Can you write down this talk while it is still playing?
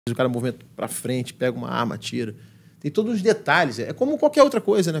o cara movimenta para frente, pega uma arma, atira. Tem todos os detalhes. É como qualquer outra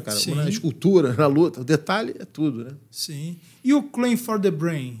coisa, né, cara? Sim. Na escultura, na luta, o detalhe é tudo, né? Sim. E o Claim for the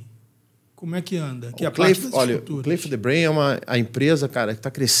Brain? Como é que anda? Que é a Clay, parte das olha, esculturas. o Clay for the Brain é a empresa, cara, que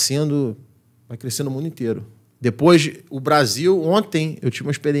está crescendo, vai crescendo no mundo inteiro. Depois, o Brasil, ontem, eu tive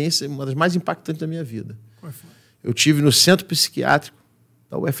uma experiência, uma das mais impactantes da minha vida. Qual foi? Eu tive no Centro Psiquiátrico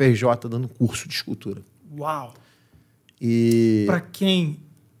da UFRJ dando curso de escultura. Uau! E para quem?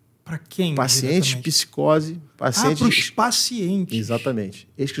 Para quem? Pacientes, psicose, pacientes... para os pacientes. Exatamente.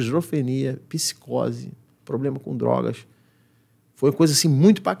 Esquizofrenia, psicose, problema com drogas. Foi uma coisa assim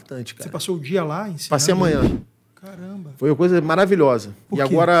muito impactante, cara. Você passou o dia lá ensinando? Passei amanhã. Caramba. Foi uma coisa maravilhosa. Por e quê?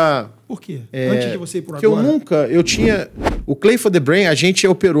 agora... Por quê? Antes de você ir por porque agora... eu tinha... O Clay for the Brain, a gente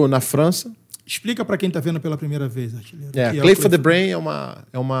operou na França. Explica para quem está vendo pela primeira vez, Artilheiro. Clay for the Brain é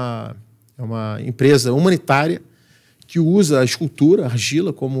uma empresa humanitária que usa a escultura, a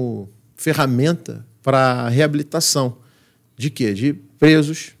argila, como ferramenta para reabilitação. De quê? De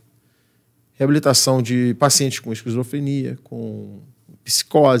presos, reabilitação de pacientes com esquizofrenia, com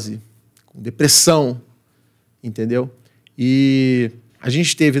psicose, com depressão, entendeu? E a gente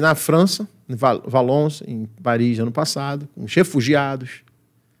esteve na França, em Valence, em Paris, ano passado, com os refugiados,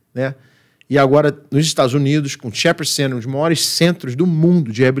 né? E agora nos Estados Unidos, com o Shepherd Center, um dos maiores centros do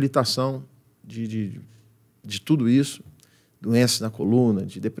mundo de reabilitação de tudo isso, doenças na coluna,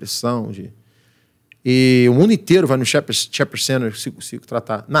 de depressão, e o mundo inteiro vai no Shepherd Center se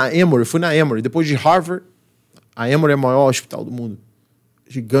tratar. Na Emory, eu fui na Emory, depois de Harvard, a Emory é o maior hospital do mundo,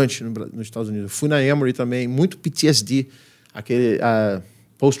 gigante nos Estados Unidos. Eu fui na Emory também, muito PTSD, aquele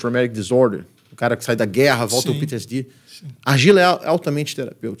Post-Traumatic Disorder, o cara que sai da guerra, volta ao PTSD. Sim. A argila é altamente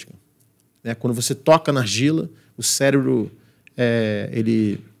terapêutica. Né? Quando você toca na argila, o cérebro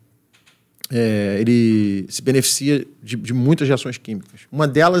ele se beneficia de muitas reações químicas. Uma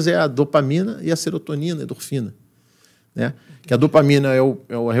delas é a dopamina e a serotonina, a endorfina. Né? Que a dopamina é o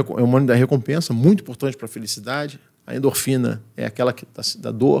hormônio da recompensa, muito importante para a felicidade. A endorfina é aquela que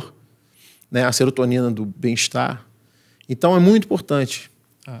da dor, né? A serotonina do bem-estar. Então é muito importante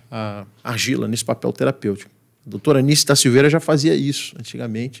a argila nesse papel terapêutico. A doutora Anice da Silveira já fazia isso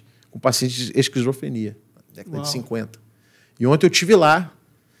antigamente com pacientes de esquizofrenia, na década de 50. E ontem eu estive lá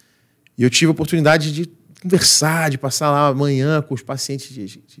e eu tive a oportunidade de conversar, de passar lá amanhã com os pacientes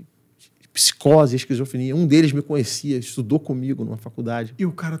de psicose, esquizofrenia. Um deles me conhecia, estudou comigo numa faculdade. E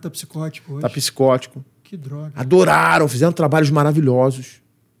o cara tá psicótico hoje? Tá psicótico. Que droga. Adoraram, fizeram trabalhos maravilhosos,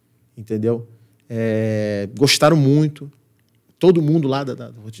 entendeu? Gostaram muito. Todo mundo lá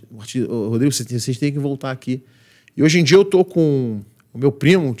Rodrigo, vocês têm que voltar aqui. E hoje em dia eu tô com o meu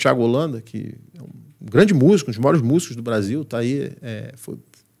primo, o Thiago Holanda, que é um grande músico, um dos maiores músicos do Brasil, tá aí, foi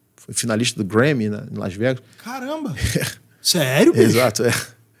finalista do Grammy em Las Vegas. Caramba! Sério, bicho? Exato,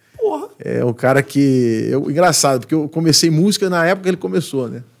 Porra! É um cara que... engraçado, porque eu comecei música na época que ele começou,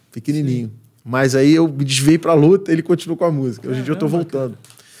 né? Pequenininho. Sim. Mas aí eu me desviei pra luta e ele continuou com a música. Hoje em dia eu tô voltando.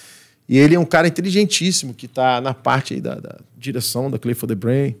 Cara. E ele é um cara inteligentíssimo, que tá na parte aí da direção da Clay for the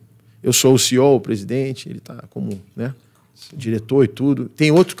Brain. Eu sou o CEO, o presidente, ele tá como, né, diretor e tudo.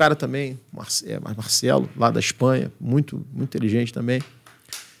 Tem outro cara também, Marcelo, lá da Espanha, muito inteligente também.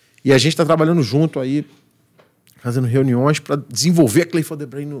 E a gente está trabalhando junto aí, fazendo reuniões para desenvolver a Clay for the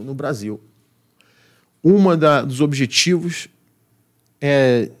Brain no Brasil. Dos objetivos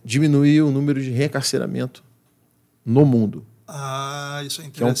é diminuir o número de reencarceramento no mundo. Ah, isso é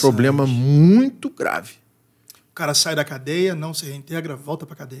interessante. Que é um problema muito grave. O cara sai da cadeia, não se reintegra, volta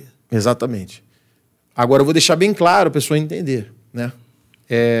para a cadeia. Exatamente. Agora, eu vou deixar bem claro a pessoa entender, né?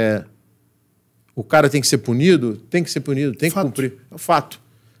 O cara tem que ser punido, tem que cumprir. É o fato.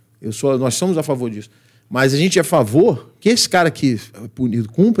 Nós somos a favor disso. Mas a gente é a favor que esse cara que é punido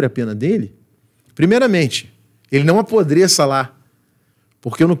cumpre a pena dele. Primeiramente, ele não apodreça lá.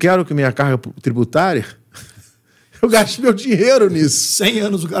 Porque eu não quero que minha carga tributária eu gaste meu dinheiro nisso. 100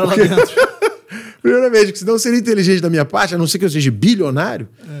 anos o cara lá dentro. Primeiramente, senão seria inteligente da minha parte, a não ser que eu seja bilionário,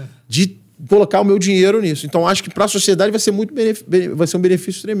 de colocar o meu dinheiro nisso. Então, acho que para a sociedade vai ser um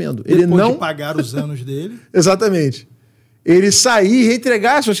benefício tremendo. Depois de pagar os anos dele. Exatamente. Ele sair e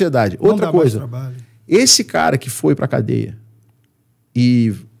reentregar à sociedade. Outra coisa, esse cara que foi para a cadeia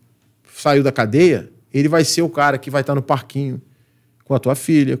e saiu da cadeia, ele vai ser o cara que vai estar no parquinho com a tua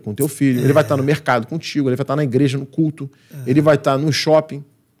filha, com o teu filho. Ele vai estar no mercado contigo, ele vai estar na igreja, no culto, ele vai estar no shopping.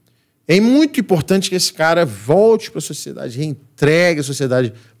 É muito importante que esse cara volte para a sociedade, reentregue à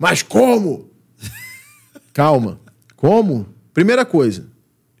sociedade. Mas como? Calma. Como? Primeira coisa,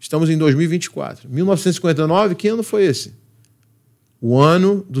 estamos em 2024. 1959, que ano foi esse? O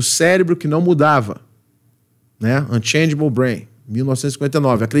ano do cérebro que não mudava. Né? Unchangeable Brain.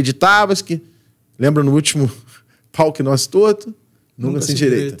 1959. Acreditava-se que... Lembra no último pau que nós torto? Nunca se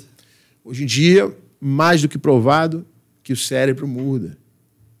endireita. Hoje em dia, mais do que provado que o cérebro muda.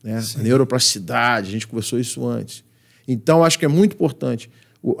 Né? A neuroplasticidade, a gente conversou isso antes. Então, acho que é muito importante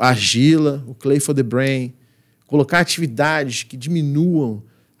a argila, o clay for the brain, colocar atividades que diminuam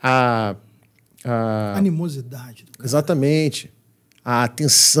a animosidade do cara. Exatamente. A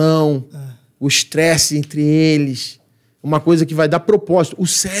tensão, o estresse entre eles. Uma coisa que vai dar propósito. O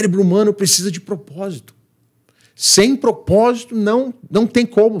cérebro humano precisa de propósito. Sem propósito, não tem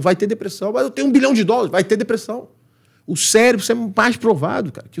como. Vai ter depressão. Mas eu tenho $1 bilhão, vai ter depressão. O cérebro, isso é mais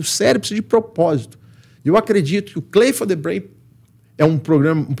provado, cara, que o cérebro precisa de propósito. Eu acredito que o Clay for the Brain é um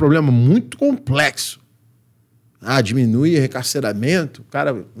problema muito complexo. Diminui o recarceramento, o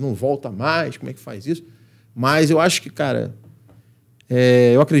cara não volta mais, como é que faz isso? Mas eu acho que, cara,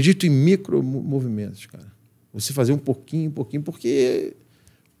 eu acredito em micromovimentos, cara. Você fazer um pouquinho, porque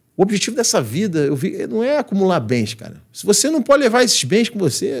o objetivo dessa vida, não é acumular bens, cara. Se você não pode levar esses bens com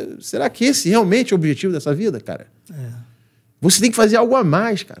você, será que esse realmente é o objetivo dessa vida, cara? Você tem que fazer algo a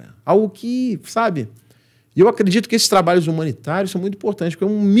mais, cara. Algo que, sabe... E eu acredito que esses trabalhos humanitários são muito importantes, porque é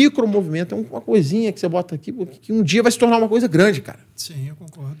um micromovimento, é uma coisinha que você bota aqui, que um dia vai se tornar uma coisa grande, cara. Sim, eu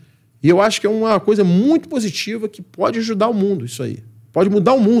concordo. E eu acho que é uma coisa muito positiva que pode ajudar o mundo, isso aí. Pode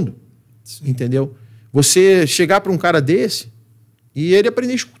mudar o mundo. Sim. Entendeu? Você chegar para um cara desse e ele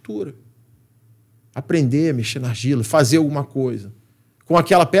aprender escultura. Aprender a mexer na argila, fazer alguma coisa. Com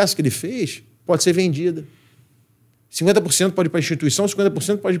aquela peça que ele fez, pode ser vendida. 50% pode ir para a instituição,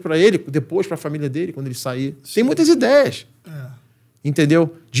 50% pode ir para ele, depois para a família dele, quando ele sair. Sim. Tem muitas ideias.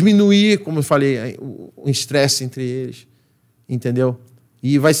 Entendeu? Diminuir, como eu falei, o estresse entre eles. Entendeu?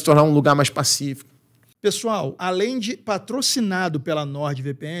 E vai se tornar um lugar mais pacífico. Pessoal, além de patrocinado pela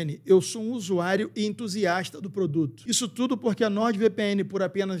NordVPN, eu sou um usuário e entusiasta do produto. Isso tudo porque a NordVPN, por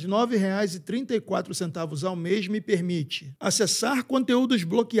apenas R$ 9,34 ao mês, me permite acessar conteúdos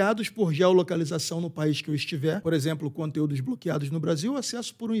bloqueados por geolocalização no país que eu estiver. Por exemplo, conteúdos bloqueados no Brasil,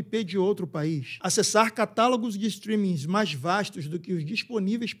 acesso por um IP de outro país. Acessar catálogos de streamings mais vastos do que os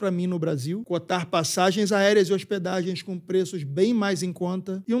disponíveis para mim no Brasil. Cotar passagens aéreas e hospedagens com preços bem mais em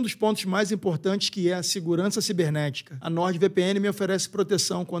conta. E um dos pontos mais importantes, que é a segurança cibernética. A NordVPN me oferece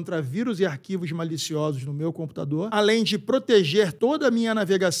proteção contra vírus e arquivos maliciosos no meu computador, além de proteger toda a minha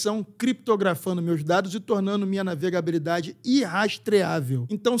navegação, criptografando meus dados e tornando minha navegabilidade irrastreável.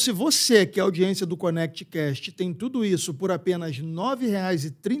 Então, se você, que é a audiência do ConnectCast, tem tudo isso por apenas R$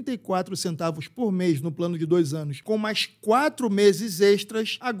 9,34 por mês no plano de 2 anos, com mais 4 meses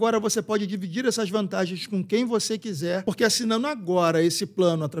extras, agora você pode dividir essas vantagens com quem você quiser, porque assinando agora esse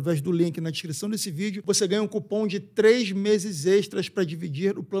plano através do link na descrição desse vídeo, você ganha um cupom de 3 meses extras para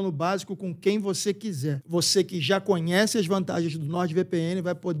dividir o plano básico com quem você quiser. Você que já conhece as vantagens do NordVPN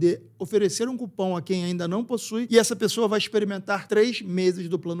vai poder oferecer um cupom a quem ainda não possui e essa pessoa vai experimentar 3 meses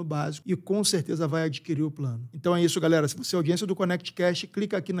do plano básico e com certeza vai adquirir o plano. Então é isso, galera. Se você é audiência do ConnectCast,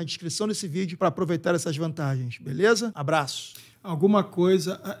 clica aqui na descrição desse vídeo para aproveitar essas vantagens, beleza? Abraço. Alguma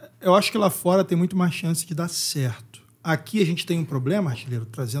coisa... Eu acho que lá fora tem muito mais chance de dar certo. Aqui a gente tem um problema, Artilheiro,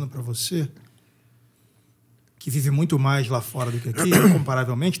 trazendo para você... que vive muito mais lá fora do que aqui,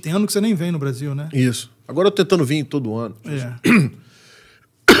 comparavelmente. Tem ano que você nem vem no Brasil, né? Isso. Agora eu tô tentando vir todo ano.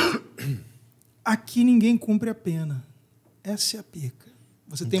 Aqui ninguém cumpre a pena. Essa é a pica.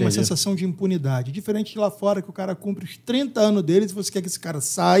 Você tem uma sensação de impunidade. Diferente de lá fora, que o cara cumpre os 30 anos deles e você quer que esse cara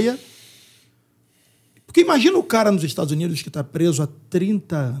saia. Porque imagina o cara nos Estados Unidos que está preso há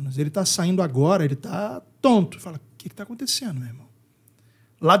 30 anos. Ele está saindo agora, ele está tonto. Fala, o que está acontecendo, meu irmão?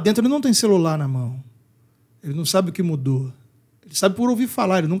 Lá dentro ele não tem celular na mão. Ele não sabe o que mudou. Ele sabe por ouvir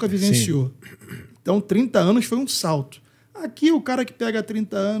falar, ele nunca vivenciou. Sim. Então, 30 anos foi um salto. Aqui, o cara que pega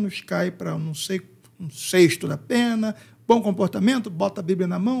 30 anos cai para, não sei, um sexto da pena, bom comportamento, bota a Bíblia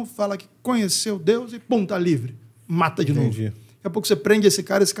na mão, fala que conheceu Deus e, pum, tá livre. Mata de novo. Daqui a pouco você prende esse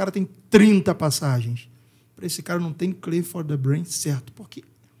cara tem 30 passagens. Para esse cara não tem clay for the brain certo, porque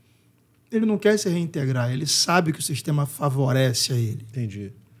ele não quer se reintegrar, ele sabe que o sistema favorece a ele.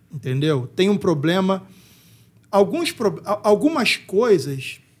 Entendi. Entendeu? Tem um problema... Algumas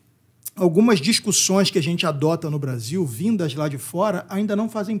coisas, algumas discussões que a gente adota no Brasil, vindas lá de fora, ainda não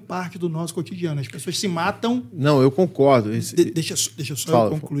fazem parte do nosso cotidiano. As pessoas se matam... Não, eu concordo. Deixa só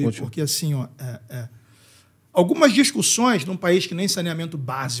eu concluir, continua. Porque assim, algumas discussões num país que nem saneamento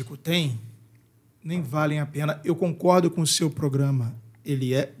básico tem, nem valem a pena. Eu concordo com o seu programa,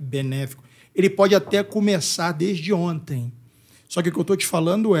 ele é benéfico. Ele pode até começar desde ontem. Só que o que eu estou te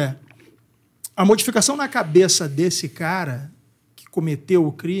falando é a modificação na cabeça desse cara que cometeu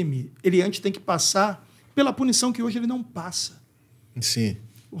o crime, ele antes tem que passar pela punição que hoje ele não passa. Sim.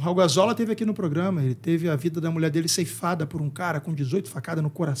 O Raul Gazola teve aqui no programa, ele teve a vida da mulher dele ceifada por um cara com 18 facadas no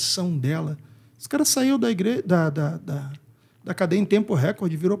coração dela. Esse cara saiu da igreja, da cadeia em tempo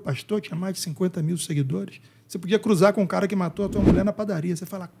recorde, virou pastor, tinha mais de 50 mil seguidores. Você podia cruzar com um cara que matou a tua mulher na padaria. Você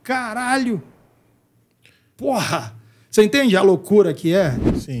fala, caralho! Porra! Você entende a loucura que é?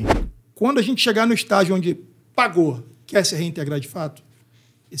 Sim. Quando a gente chegar no estágio onde pagou, quer se reintegrar de fato,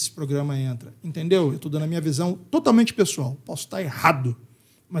 esse programa entra. Entendeu? Eu estou dando a minha visão totalmente pessoal. Posso estar errado,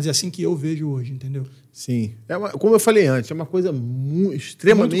 mas é assim que eu vejo hoje, entendeu? Sim. Como eu falei antes, é uma coisa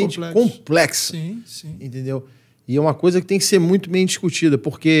extremamente complexa. Sim, sim. Entendeu? E é uma coisa que tem que ser muito bem discutida,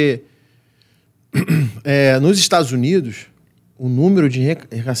 porque nos Estados Unidos, o número de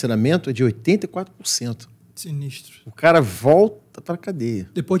encarceramento é de 84%. Sinistro. O cara volta para a cadeia.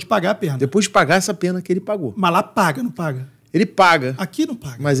 Depois de pagar a pena. Depois de pagar essa pena que ele pagou. Mas lá paga, não paga? Ele paga. Aqui não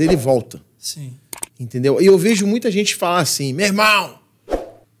paga. Mas ele volta. Sim. Entendeu? E eu vejo muita gente falar assim, meu irmão,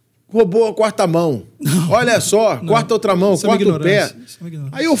 roubou a quarta mão. Não. Olha só, corta outra mão, corta o pé.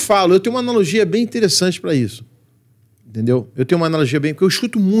 Aí eu falo, eu tenho uma analogia bem interessante para isso. Entendeu? Eu tenho uma analogia bem... Porque eu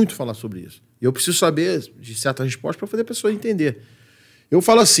escuto muito falar sobre isso. E eu preciso saber de certas respostas para fazer a pessoa entender. Eu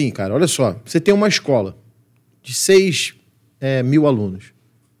falo assim, cara, olha só. Você tem uma escola de 6 mil alunos.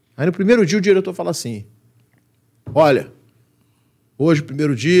 Aí no primeiro dia o diretor fala assim, olha, hoje,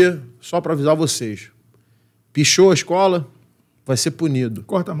 primeiro dia, só para avisar vocês, pichou a escola, vai ser punido.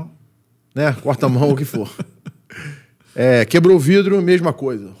 Corta a mão. Né? Corta a mão, o que for. Quebrou o vidro, mesma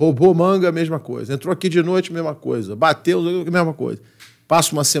coisa. Roubou manga, mesma coisa. Entrou aqui de noite, mesma coisa. Bateu, mesma coisa.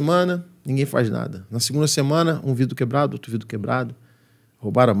 Passa uma semana, ninguém faz nada. Na segunda semana, um vidro quebrado, outro vidro quebrado.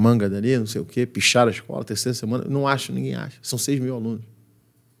 Roubaram a manga dali, não sei o quê, picharam a escola. Terceira semana, não acha, ninguém acha. São 6 mil alunos.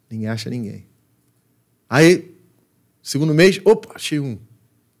 Ninguém acha ninguém. Aí, segundo mês, opa, achei um.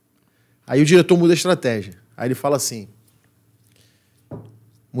 Aí o diretor muda a estratégia. Aí ele fala assim,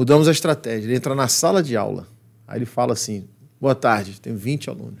 mudamos a estratégia. Ele entra na sala de aula. Aí ele fala assim, boa tarde, tenho 20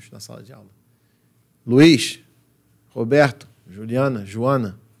 alunos na sala de aula. Luiz, Roberto, Juliana,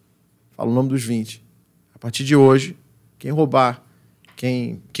 Joana, fala o nome dos 20. A partir de hoje, quem roubar,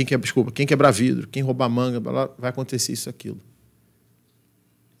 quem quebrar vidro, quem roubar manga, vai acontecer isso, aquilo.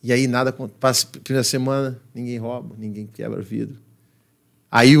 E aí nada, passa a primeira semana, ninguém rouba, ninguém quebra vidro.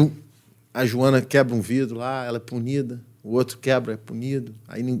 Aí a Joana quebra um vidro lá, ela é punida, o outro quebra, é punido,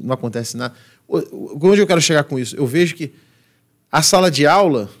 aí não acontece nada. Onde eu quero chegar com isso? Eu vejo que a sala de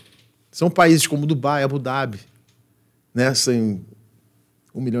aula são países como Dubai, Abu Dhabi, né? São 1,5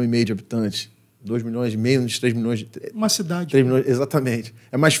 milhão de habitantes, 2 milhões e meio, 3 milhões de... Uma cidade. 3 milhões, exatamente.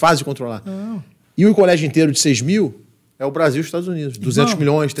 É mais fácil de controlar. Não. E o colégio inteiro de 6 mil é o Brasil e os Estados Unidos. 200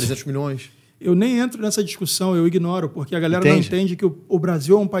 milhões, 300 milhões. Eu nem entro nessa discussão, eu ignoro, porque a galera não entende que o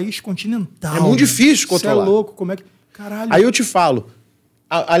Brasil é um país continental. É muito difícil controlar. Você é louco, como é que... Caralho. Aí eu te falo,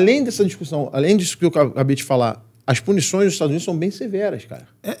 além dessa discussão, além disso que eu acabei de falar, as punições dos Estados Unidos são bem severas, cara.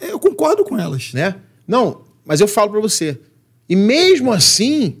 Eu concordo com elas. Né? Não, mas eu falo para você. E mesmo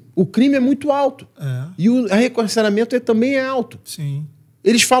assim, o crime é muito alto. E o recarceramento também é alto. Sim.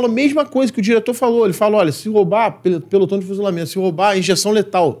 Eles falam a mesma coisa que o diretor falou. Ele fala, olha, se roubar pelotão de fuzilamento, se roubar injeção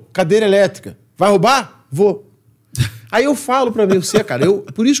letal, cadeira elétrica, vai roubar? Vou. Aí eu falo para você, cara,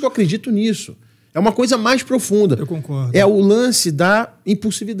 por isso que eu acredito nisso. É uma coisa mais profunda. Eu concordo. É o lance da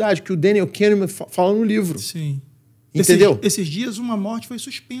impulsividade, que o Daniel Kahneman fala no livro. Sim. Entendeu? Esses dias uma morte foi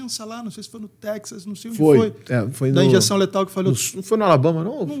suspensa lá, não sei se foi no Texas, não sei onde foi. Foi da injeção letal que falhou. Não foi no Alabama,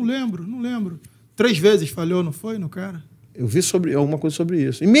 não? Não lembro. 3 vezes falhou, não foi, no cara? Eu vi alguma coisa sobre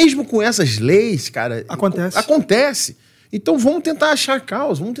isso. E mesmo com essas leis, cara... Acontece. Então vamos tentar achar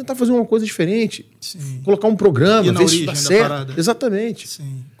causa, vamos tentar fazer uma coisa diferente. Sim. Colocar um programa, ver se dá certo. Parada. Exatamente.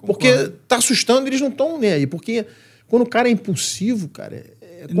 Sim, porque tá assustando, eles não estão nem aí. Porque quando o cara é impulsivo, cara,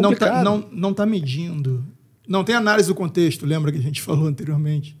 é complicado. Não tá medindo. Não tem análise do contexto, lembra que a gente falou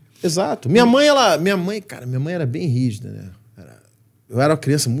anteriormente? Exato. Minha mãe era bem rígida, né? Eu era uma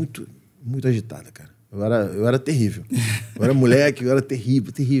criança muito, muito agitada, cara. Eu era terrível. Eu era moleque, eu era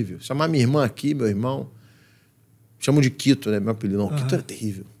terrível. Chamar minha irmã aqui, meu irmão, chamam de Quito, né? Meu apelido. Não, Quito era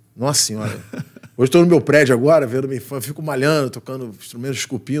terrível. Nossa Senhora. Hoje estou no meu prédio agora, vendo minha infância, fico malhando, tocando instrumentos,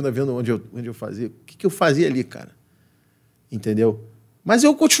 esculpindo, vendo onde eu fazia. O que eu fazia ali, cara? Entendeu? Mas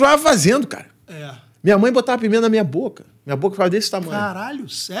eu continuava fazendo, cara. Minha mãe botava pimenta na minha boca. Minha boca ficava desse tamanho. Caralho,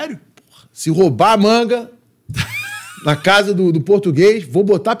 sério? Porra, se roubar a manga na casa do português, vou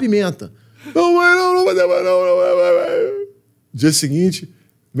botar pimenta. Não vai não. Dia seguinte,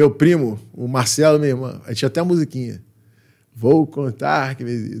 meu primo, o Marcelo, minha irmã, aí tinha até a musiquinha. Vou contar que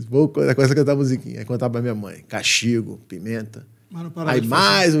fez isso. Começa a cantar a musiquinha. Aí contava pra minha mãe. Castigo, pimenta. Aí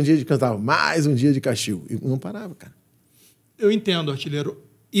mais um dia de castigo. E não parava, cara. Eu entendo, Artilheiro.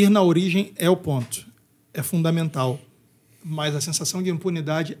 Ir na origem é o ponto. É fundamental. Mas a sensação de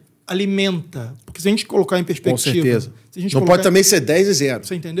impunidade alimenta. Porque se a gente colocar em perspectiva... Com certeza. Se a gente não pode também ser 10 e 0.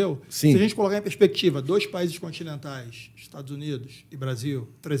 Você entendeu? Sim. Se a gente colocar em perspectiva 2 países continentais, Estados Unidos e Brasil,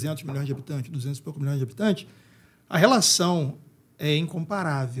 300 milhões de habitantes, 200 e poucos milhões de habitantes, a relação é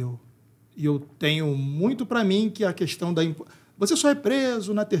incomparável. E eu tenho muito para mim que a questão da... Você só é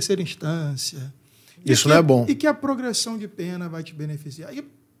preso na terceira instância. Isso não é bom. E que a progressão de pena vai te beneficiar.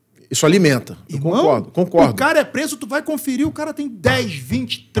 Isso alimenta. Irmão, concordo. O cara é preso, tu vai conferir, o cara tem 10,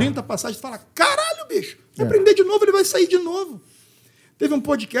 20, 30 passagens, tu fala, caralho, bicho, vai prender de novo, ele vai sair de novo. Teve um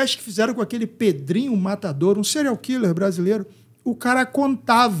podcast que fizeram com aquele Pedrinho Matador, um serial killer brasileiro. O cara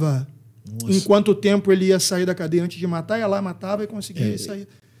contava em quanto tempo ele ia sair da cadeia antes de matar, ia lá, matava e conseguia sair.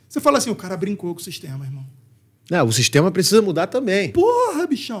 Você fala assim, o cara brincou com o sistema, irmão. Não, o sistema precisa mudar também. Porra,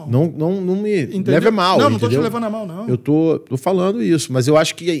 bichão. Não me leve a mal. Não tô te levando a mal, não. Eu tô falando isso, mas eu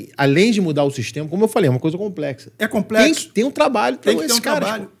acho que, além de mudar o sistema, como eu falei, é uma coisa complexa. É complexo. Tem um trabalho. Tem que ter um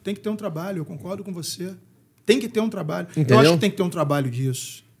trabalho. Tem que ter um trabalho, eu concordo com você. Tem que ter um trabalho. Entendeu? Eu acho que tem que ter um trabalho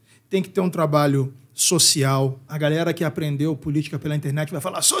disso. Tem que ter um trabalho social. A galera que aprendeu política pela internet vai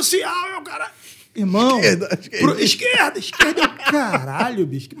falar, social é o cara... Irmão, esquerda é o caralho,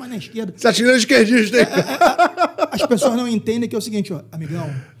 bicho. Que mané esquerda. Você atirando esquerdista, hein? As pessoas não entendem que é o seguinte, ó,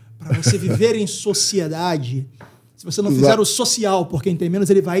 amigão, para você viver em sociedade, se você não fizer o social por quem tem menos,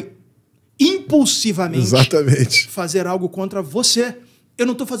 ele vai impulsivamente fazer algo contra você. Eu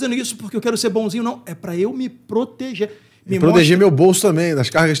não estou fazendo isso porque eu quero ser bonzinho, não. É para eu me proteger. Proteger meu bolso também, das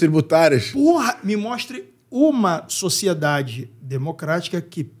cargas tributárias. Porra, me mostre uma sociedade democrática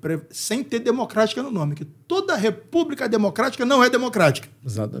que, sem ter democrática no nome, que toda república democrática não é democrática.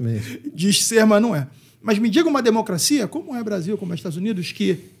 Exatamente. Diz ser, mas não é. Mas me diga uma democracia, como é o Brasil, como é os Estados Unidos,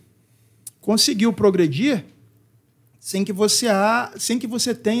 que conseguiu progredir sem que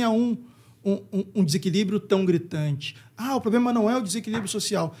você tenha um desequilíbrio tão gritante. Ah, o problema não é o desequilíbrio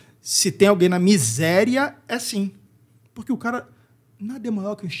social. Se tem alguém na miséria, é sim. Porque o cara... Nada é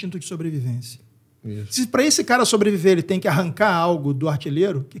maior que o instinto de sobrevivência. Isso. Se para esse cara sobreviver ele tem que arrancar algo do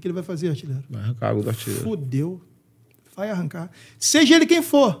artilheiro, o que ele vai fazer, artilheiro? Vai arrancar algo do artilheiro. Fudeu. Vai arrancar. Seja ele quem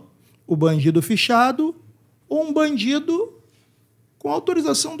for. O bandido fichado ou um bandido com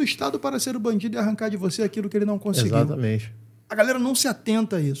autorização do Estado para ser o bandido e arrancar de você aquilo que ele não conseguiu. Exatamente. A galera não se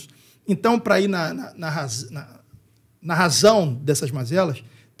atenta a isso. Então, para ir na razão dessas mazelas,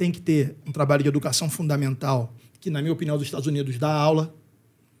 tem que ter um trabalho de educação fundamental, que, na minha opinião, os Estados Unidos dá aula.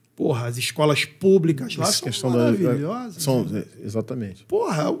 Porra, as escolas públicas lá são maravilhosas. Exatamente.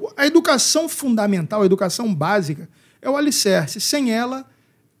 Porra, a educação fundamental, a educação básica, é o alicerce. Sem ela,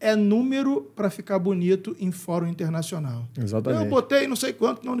 é número para ficar bonito em fórum internacional. Exatamente. Eu botei não sei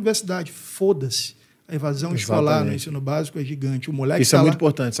quanto na universidade. Foda-se. A evasão escolar no ensino básico é gigante. O moleque isso é muito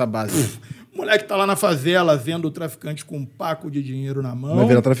importante, essa base. O moleque está lá na favela vendo o traficante com um paco de dinheiro na mão. Vai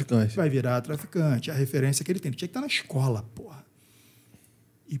virar traficante. Vai virar traficante. A referência que ele tem. Ele tinha que estar na escola, porra.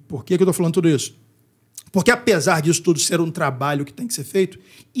 E por que eu estou falando tudo isso? Porque, apesar disso tudo ser um trabalho que tem que ser feito,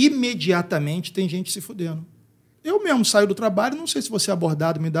 imediatamente tem gente se fudendo. Eu mesmo saio do trabalho, não sei se você é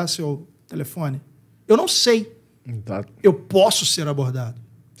abordado, me dá seu telefone. Eu não sei. Exato. Eu posso ser abordado.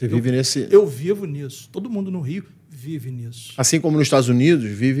 Você vive nesse... Eu vivo nisso. Todo mundo no Rio vive nisso. Assim como nos Estados Unidos,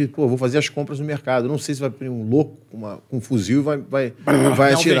 vive... Pô, vou fazer as compras no mercado. Não sei se vai vir um louco com um fuzil e vai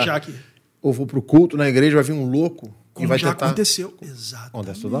atirar. Aqui. Ou vou pro culto na igreja, vai vir um louco como e vai já tentar... aconteceu. Exato.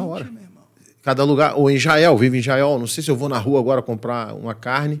 Acontece toda hora. Cada lugar... Ou em Israel, vive em Israel. Não sei se eu vou na rua agora comprar uma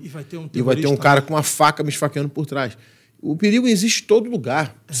carne e vai ter um cara com uma faca me esfaqueando por trás. O perigo existe em todo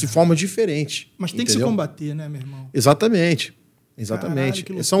lugar, de forma diferente. Mas tem que se combater, né, meu irmão? Exatamente.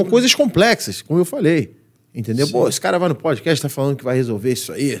 Caralho, são coisas complexas, como eu falei. Entendeu? Pô, esse cara vai no podcast, está falando que vai resolver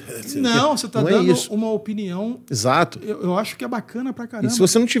isso aí. Não, você está dando uma opinião. Exato. Eu acho que é bacana pra caramba. E se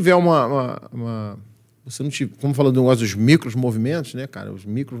você não tiver você não tiver, como falando do negócio dos micromovimentos, né, cara? Os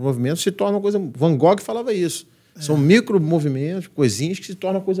micromovimentos se tornam uma coisa... Van Gogh falava isso. São micromovimentos, coisinhas que se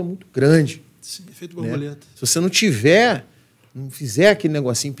tornam uma coisa muito grande. Sim, efeito borboleta. Né? Se você não fizer aquele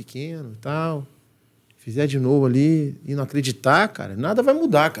negocinho pequeno e tal, fizer de novo ali e não acreditar, cara, nada vai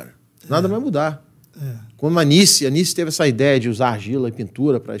mudar, cara. Nada vai mudar. Quando a Anice teve essa ideia de usar argila e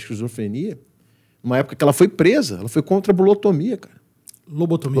pintura para esquizofrenia, numa época que ela foi presa, ela foi contra a bulotomia, cara.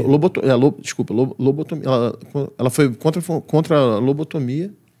 Lobotomia. Lobotomia. Ela foi contra a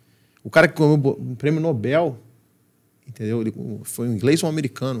lobotomia. O cara que ganhou o prêmio Nobel, entendeu? Ele foi um inglês ou um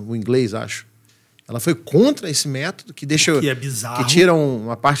americano, um inglês, acho. Ela foi contra esse método que deixa... Que é bizarro. Que tira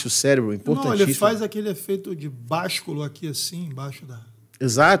uma parte do cérebro importantíssima. Não, ele faz aquele efeito de básculo aqui assim, embaixo da...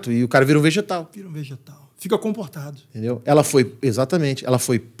 Exato, e o cara vira um vegetal. Fica comportado. Entendeu? Ela foi, exatamente, ela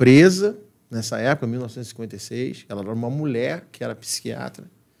foi presa nessa época, 1956. Ela era uma mulher que era psiquiatra,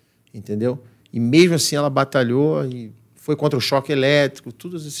 entendeu? E mesmo assim ela batalhou e foi contra o choque elétrico,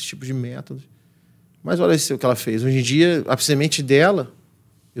 todos esses tipos de métodos. Mas olha o que ela fez. Hoje em dia, a semente dela,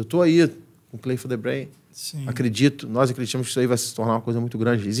 eu estou aí com Play for the Brain. Sim. Acredito, nós acreditamos que isso aí vai se tornar uma coisa muito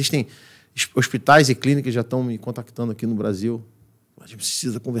grande. Existem hospitais e clínicas que já estão me contactando aqui no Brasil. A gente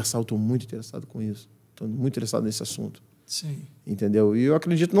precisa conversar, eu estou muito interessado com isso. Estou muito interessado nesse assunto. Sim. Entendeu? E eu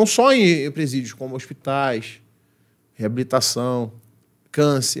acredito não só em presídios, como hospitais, reabilitação,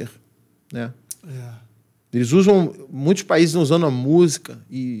 câncer, né? Eles usam, muitos países usando a música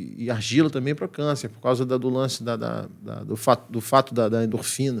e argila também para câncer, por causa do lance do fato da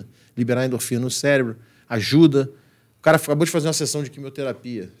endorfina, liberar a endorfina no cérebro, ajuda. O cara acabou de fazer uma sessão de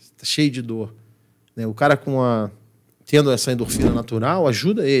quimioterapia, está cheio de dor, né? O cara tendo essa endorfina natural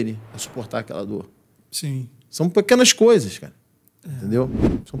ajuda ele a suportar aquela dor. Sim. São pequenas coisas, cara. Entendeu?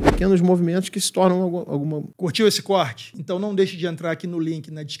 São pequenos movimentos que se tornam alguma... Curtiu esse corte? Então não deixe de entrar aqui no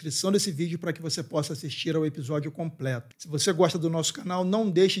link na descrição desse vídeo para que você possa assistir ao episódio completo. Se você gosta do nosso canal, não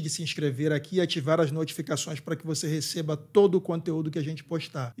deixe de se inscrever aqui e ativar as notificações para que você receba todo o conteúdo que a gente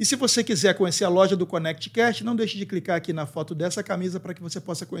postar. E se você quiser conhecer a loja do ConnectCast, não deixe de clicar aqui na foto dessa camisa para que você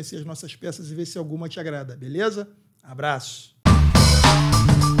possa conhecer as nossas peças e ver se alguma te agrada, beleza? Abraço!